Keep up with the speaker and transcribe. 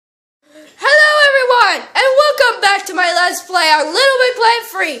play our Little Big Planet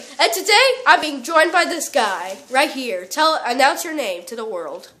Free. And today, I'm being joined by this guy right here. Announce your name to the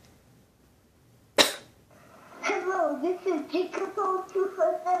world. Hello, this is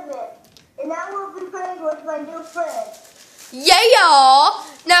Jacob247, and I will be playing with my new friend. Yeah, y'all.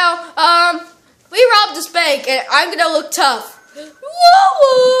 Now, we robbed this bank, and I'm gonna look tough. Whoa,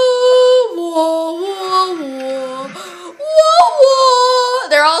 whoa, whoa, whoa, whoa, whoa, whoa.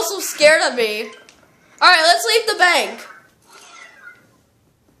 They're all so scared of me. All right, let's leave the bank.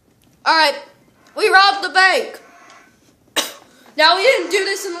 All right, we robbed the bank. Now, we didn't do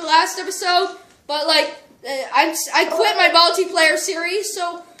this in the last episode, but like, I quit my multiplayer series,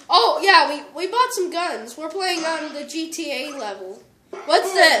 so, oh yeah, we bought some guns. We're playing on the GTA level.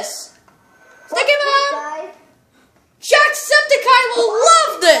 What's this? Sticky bomb! Jacksepticeye will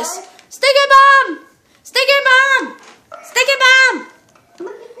love this! Sticky bomb! Sticky bomb! Sticky bomb!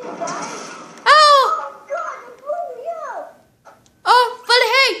 Oh! Oh, but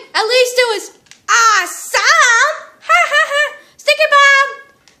hey, at least it was awesome! Ha ha ha! Sticky bomb!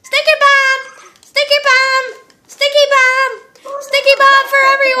 Sticky bomb! Sticky bomb! Sticky bomb! Sticky bomb for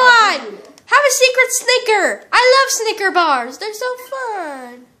everyone! Have a secret Snicker! I love Snicker bars. They're so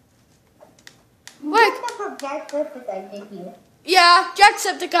fun. What? Yeah,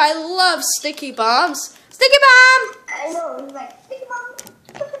 Jacksepticeye loves sticky bombs. Sticky bomb! I know, he's like, sticky bomb,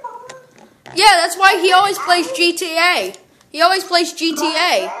 sticky bomb. Yeah, that's why he always plays GTA. He always plays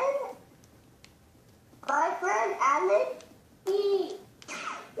GTA. My friend Alex, he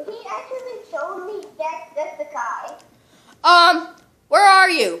actually showed me Jacksepticeye. Where are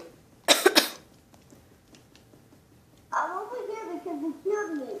you? I'm over here because he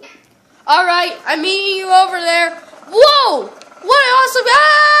killed me. Alright, I'm meeting you over there. Whoa! What an awesome...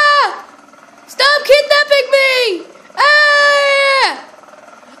 Ah! Stop kidnapping me! Ah!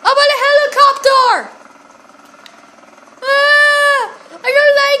 I'm on a helicopter! Ah! I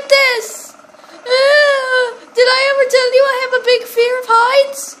don't like this! Ah! Did I ever tell you I have a big fear of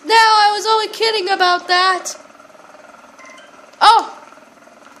heights? No, I was only kidding about that. Oh!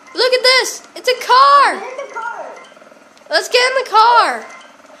 Look at this! It's a car! Get in the car! Let's get in the car!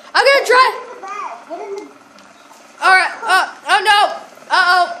 I'm gonna drive. All right. Oh no.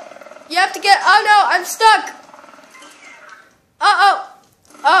 Uh-oh. You have to get. Oh no, I'm stuck.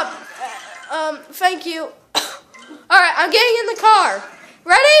 Thank you. All right, I'm getting in the car.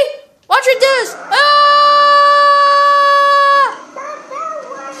 Ready? Watch me do this. Ah!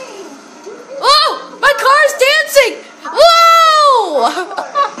 Oh, my car's dancing. Whoa!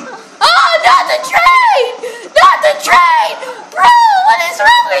 Oh, not the train! Not the train! Bro, what is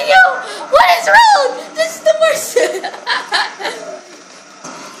wrong with you? What is wrong? This is the worst.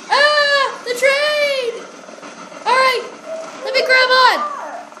 The train! Alright, let me grab on.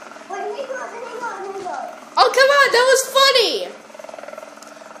 Oh, come on, that was funny.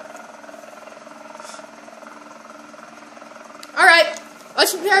 Alright,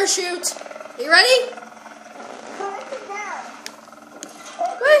 watch your parachute. Are you ready?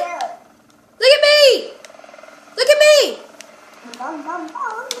 Look at me! Look at me!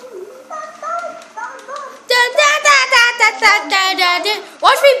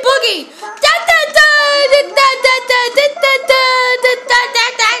 Watch me boogie!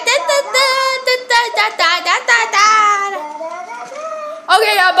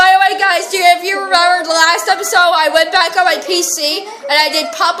 Okay, by the way, guys, if you remember the last episode, I went back on my PC and I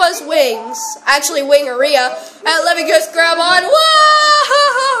did Papa's Wings, actually Wingeria, and let me just grab on.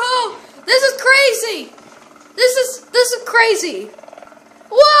 Whoa! This is crazy. This is crazy.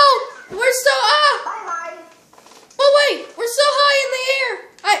 Whoa! We're so Oh wait, we're so high in the air.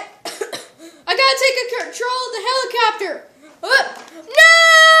 I gotta take control of the helicopter. No!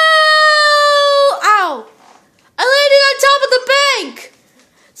 Ow! I landed on top of the bank.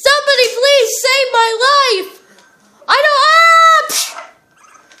 Somebody please save my life. I don't.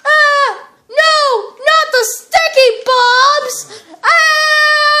 No! Not the sticky bombs!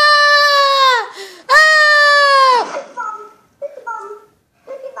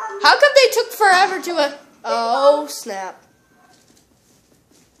 How come they took forever to Oh, snap.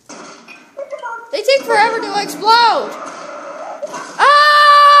 They take forever to explode.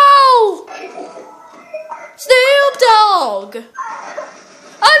 Oh! Snoop Dogg!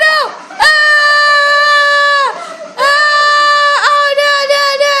 Oh, no! Oh,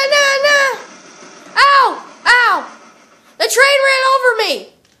 no! Ow! Ow! The train ran over me!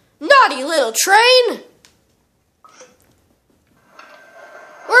 Naughty little train!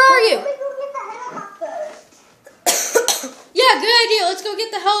 Where are you? Yeah, good idea. Let's go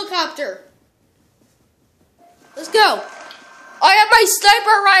get the helicopter. Let's go. I have my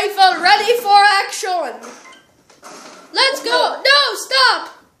sniper rifle ready for action. Let's go. No, stop.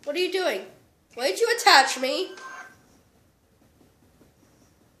 What are you doing? Why did you attach me?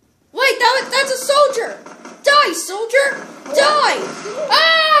 Wait, that's a soldier. Die, soldier. Die.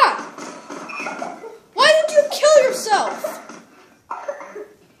 Ah! Why did you kill yourself?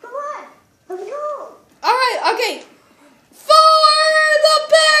 Come on. Let's go. All right, okay. For the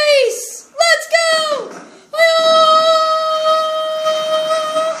base. Let's go.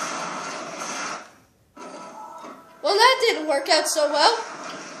 Well, that didn't work out so well.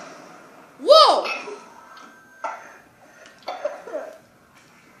 Whoa!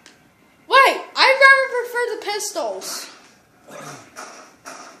 Wait, I'd rather prefer the pistols.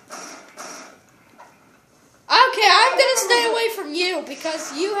 Okay, I'm gonna stay away from you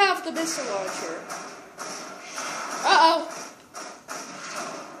because you have the missile launcher. Uh-oh.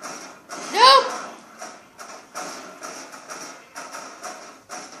 Nope!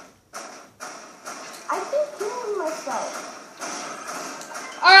 I keep killing myself.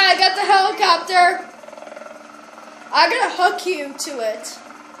 Alright, I got the helicopter. I'm gonna hook you to it.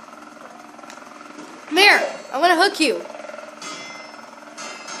 Come here, I wanna hook you.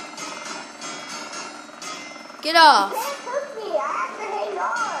 Get off. You can't push me. I have to hang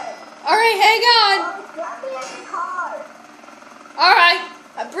on. Alright, hang on. Drop me at the car. Alright,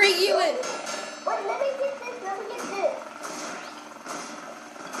 I bring you in. Wait, let me get this. Let me get this.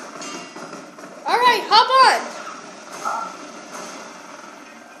 Alright, hop on.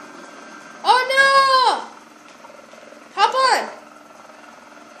 Oh no! Hop on.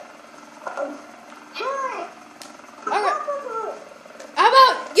 Hi. Alright. How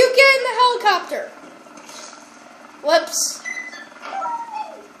about you get in the helicopter? Whoops.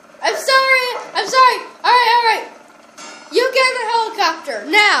 I'm sorry. Alright. You get in the helicopter,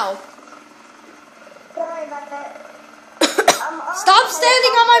 now. Sorry about that. Stop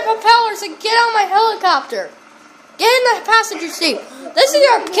standing on my propellers and get on my helicopter. Get in the passenger seat. This is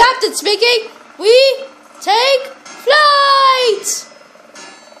your captain speaking. We take flight.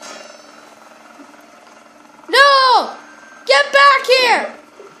 No! Get back here!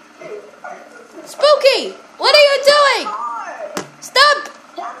 Spooky! What are you doing? Stop!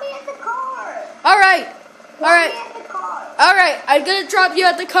 Drop me at the car. Alright. Drop me at the car. Alright, I'm gonna drop you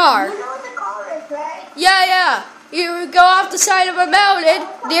at the car. You know what the car is, right? Yeah. You go off the side of a mountain,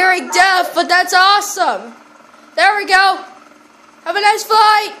 nearing death, but that's awesome. There we go. Have a nice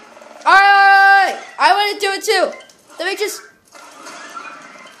flight. Alright. I want to do it too. Let me just...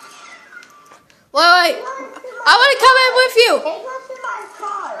 Wait. I want to come in with you. Hang on to my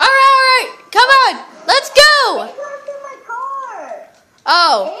car. Alright. Come on. Let's go. Hang on to my car.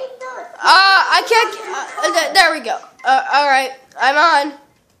 Oh. Hang on. I can't... there we go. Alright. I'm on.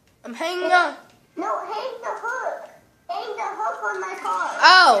 I'm hanging on. No, hang the hook. Hang the hook on my car.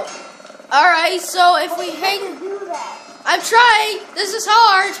 Oh. Alright, so if we hang... Do that. I'm trying. This is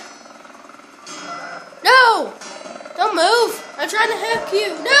hard. No. Don't move. I'm trying to hook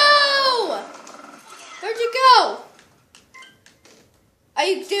you. No. Where'd you go? Are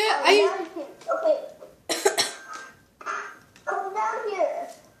you doing... Are you... Okay. Come down here.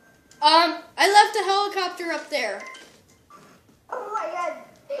 I left the helicopter up there. Oh my god.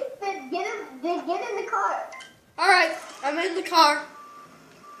 Then get in the car. Alright, I'm in the car.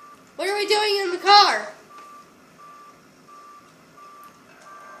 What are we doing in the car?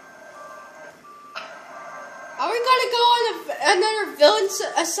 Are we going to go on another villain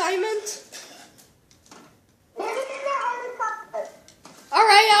assignment? Get in the helicopter.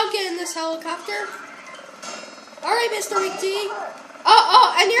 Alright, I'll get in this helicopter. Alright, Mr. McD.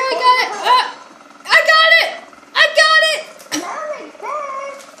 Oh, and here I got it. I got it. Not like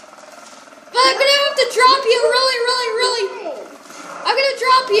that. But I'm going to have to drop you really. I'm going to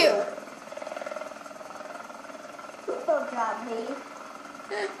drop you. Don't drop me.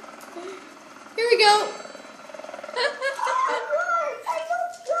 Here we go. I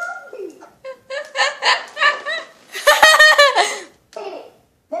don't drop me. Hey,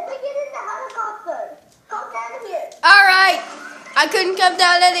 let me get in the helicopter. Come down here. Alright. I couldn't come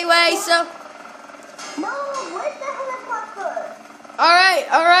down anyway, so... No, where's the helicopter?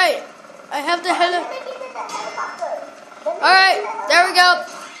 Alright. I have the Let me get in the helicopter. Alright, there we go.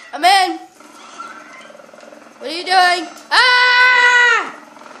 I'm in. What are you doing? Ah!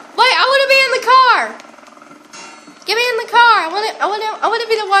 Wait, I want to be in the car. Get me in the car. I want to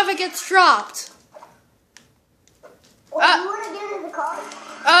be the one that gets dropped. You want to get in the car?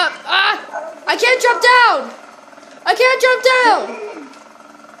 I can't jump down.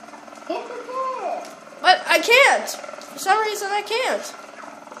 Get the bed. But I can't. For some reason, I can't.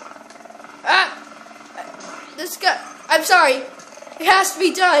 This guy. I'm sorry. It has to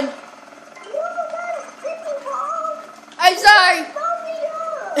be done. You got a sticky ball. I'm sorry.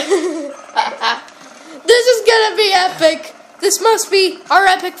 This is gonna be epic. This must be our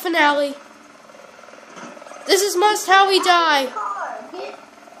epic finale. This is how we die.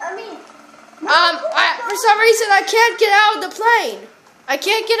 For some reason I can't get out of the plane. I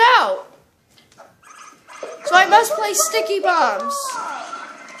can't get out. So I must play sticky bombs.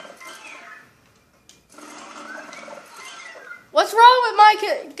 What's wrong with my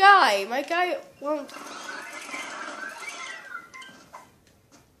guy? My guy won't.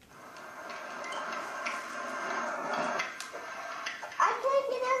 I can't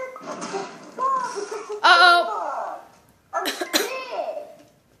get out of the car because it's Uh-oh. I'm sick.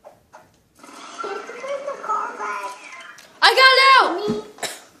 Can you take the car back? I got out. Me?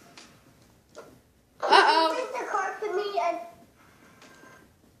 Uh-oh. Take the car to me and...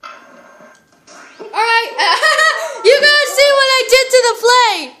 Alright. You gotta see what I did to the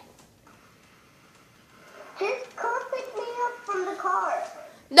plane. Just come pick me up from the car.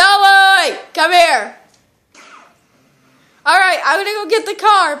 No, wait. Come here. Alright, I'm gonna go get the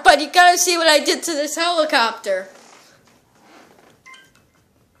car, but you gotta see what I did to this helicopter.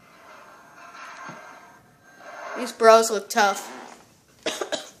 These bros look tough.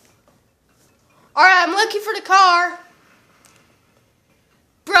 Alright, I'm looking for the car.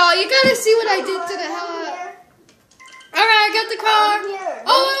 Bro, you gotta see what I did to the helicopter. Alright, I got the car.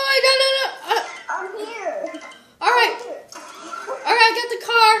 Oh, wait, no. I'm here. Alright. Alright, I got the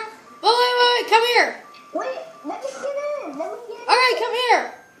car. Wait, come here. Wait, let me get in. Alright, come here.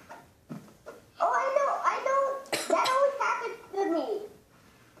 Oh, I know. That always happens to me.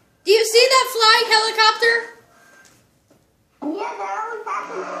 Do you see that flying helicopter? Yeah, that always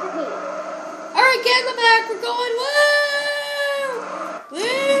happens to me. Alright, get in the back. We're going. Woo! Woo!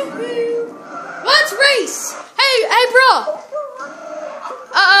 Let's race. Hey, bro.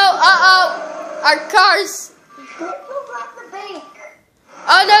 Uh-oh. Our cars. Let's go rob the bank.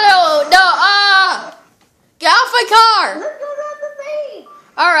 Oh, no. Get off my car. Let's go rob the bank.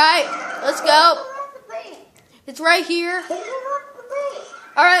 Alright, let's go. Let's go rob the bank. It's right here. Let's go rob the bank.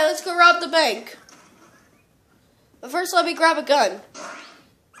 Alright, let's go rob the bank. But first, let me grab a gun.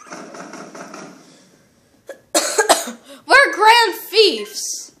 We're grand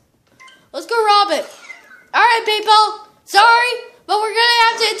thieves. Let's go rob it. Alright, people. Sorry, but we're gonna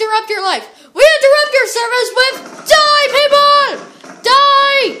have to interrupt your life. We interrupt your service with die, people!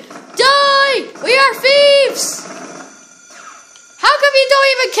 Die! We are thieves! How come you don't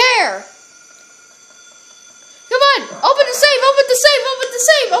even care? Come on, open the safe,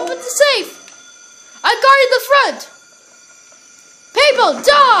 open the safe. I'm guarding the front. People,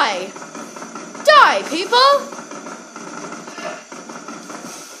 die! Die, people!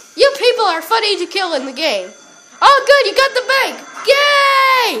 You people are funny to kill in the game. Oh, good, you got the bank.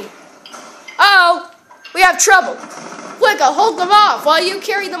 Yay! Uh-oh, we have trouble. Quick, I'll hold them off while you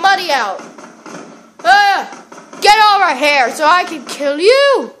carry the money out. Get over here so I can kill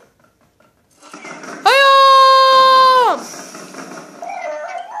you.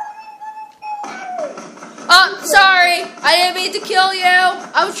 Sorry, I didn't mean to kill you.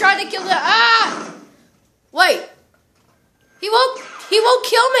 I was trying to kill the Wait. He won't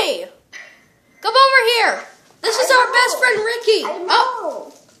kill me. Come over here. This is our best friend Ricky. I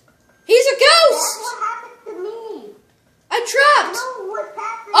know. He's a ghost. That's what happened to me. I'm trapped. I know what's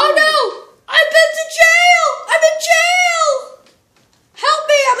happening. Oh no! I've been to jail! I'm in jail! Help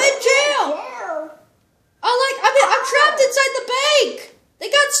me, I'm in jail! I'm trapped inside the bank! They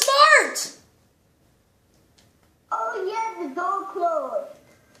got smart! Oh yeah, the door closed.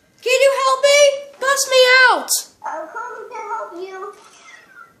 Can you help me? Bust me out! I'm coming to help you.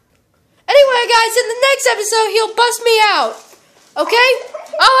 Anyway, guys, in the next episode, he'll bust me out. Okay?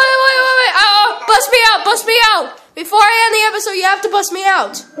 Oh, wait. Bust me out. Before I end the episode, you have to bust me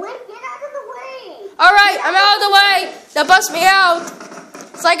out. Wait, get out of the way. Alright, I'm out of the way. Now bust me out.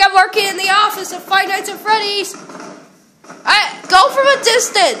 It's like I'm working in the office of Five Nights at Freddy's. Go from a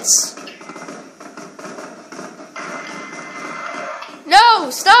distance. No,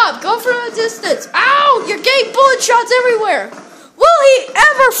 stop. Go from a distance. Ow, you're getting bullet shots everywhere. Will he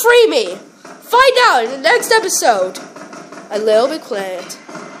ever free me? Find out in the next episode. A Little Big Planet.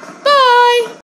 Bye.